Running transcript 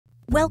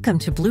Welcome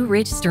to Blue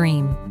Ridge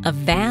Stream, a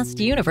vast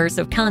universe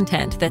of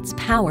content that's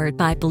powered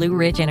by Blue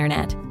Ridge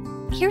Internet.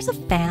 Here's a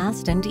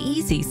fast and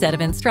easy set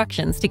of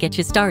instructions to get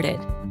you started.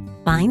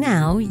 By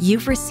now,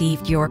 you've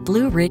received your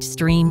Blue Ridge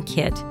Stream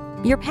kit.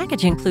 Your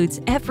package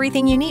includes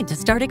everything you need to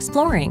start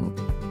exploring.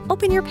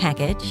 Open your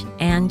package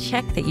and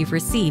check that you've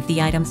received the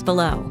items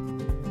below.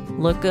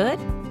 Look good?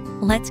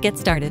 Let's get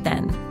started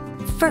then.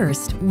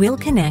 First, we'll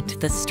connect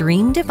the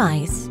Stream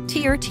device to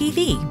your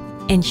TV.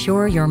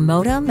 Ensure your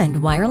modem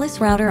and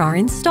wireless router are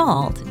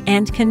installed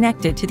and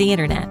connected to the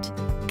internet.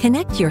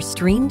 Connect your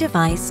Stream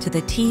device to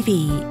the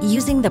TV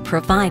using the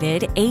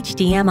provided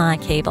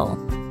HDMI cable.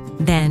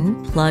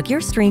 Then, plug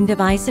your Stream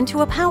device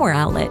into a power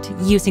outlet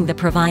using the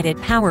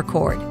provided power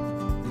cord.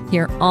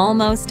 You're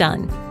almost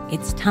done.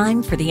 It's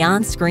time for the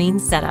on-screen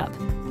setup.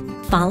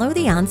 Follow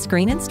the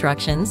on-screen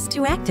instructions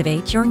to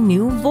activate your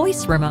new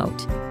voice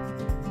remote.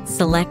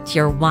 Select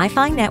your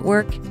Wi-Fi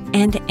network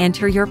and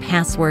enter your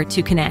password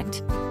to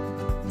connect.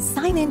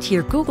 Sign into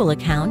your Google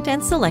account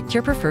and select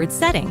your preferred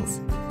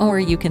settings. Or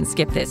you can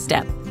skip this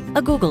step.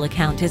 A Google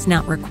account is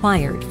not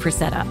required for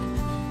setup.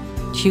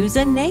 Choose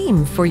a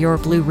name for your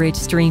Blue Ridge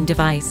Stream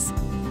device.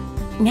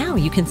 Now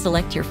you can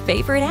select your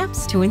favorite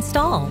apps to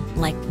install,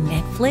 like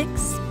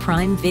Netflix,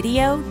 Prime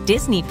Video,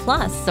 Disney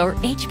Plus, or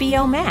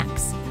HBO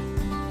Max.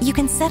 You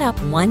can set up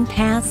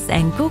OnePass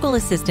and Google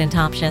Assistant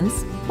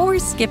options, or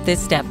skip this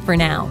step for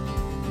now.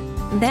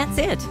 That's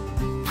it.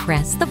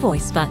 Press the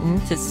voice button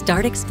to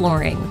start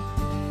exploring.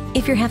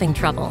 If you're having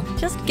trouble,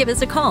 just give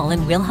us a call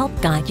and we'll help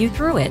guide you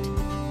through it.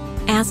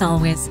 As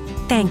always,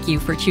 thank you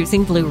for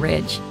choosing Blue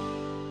Ridge.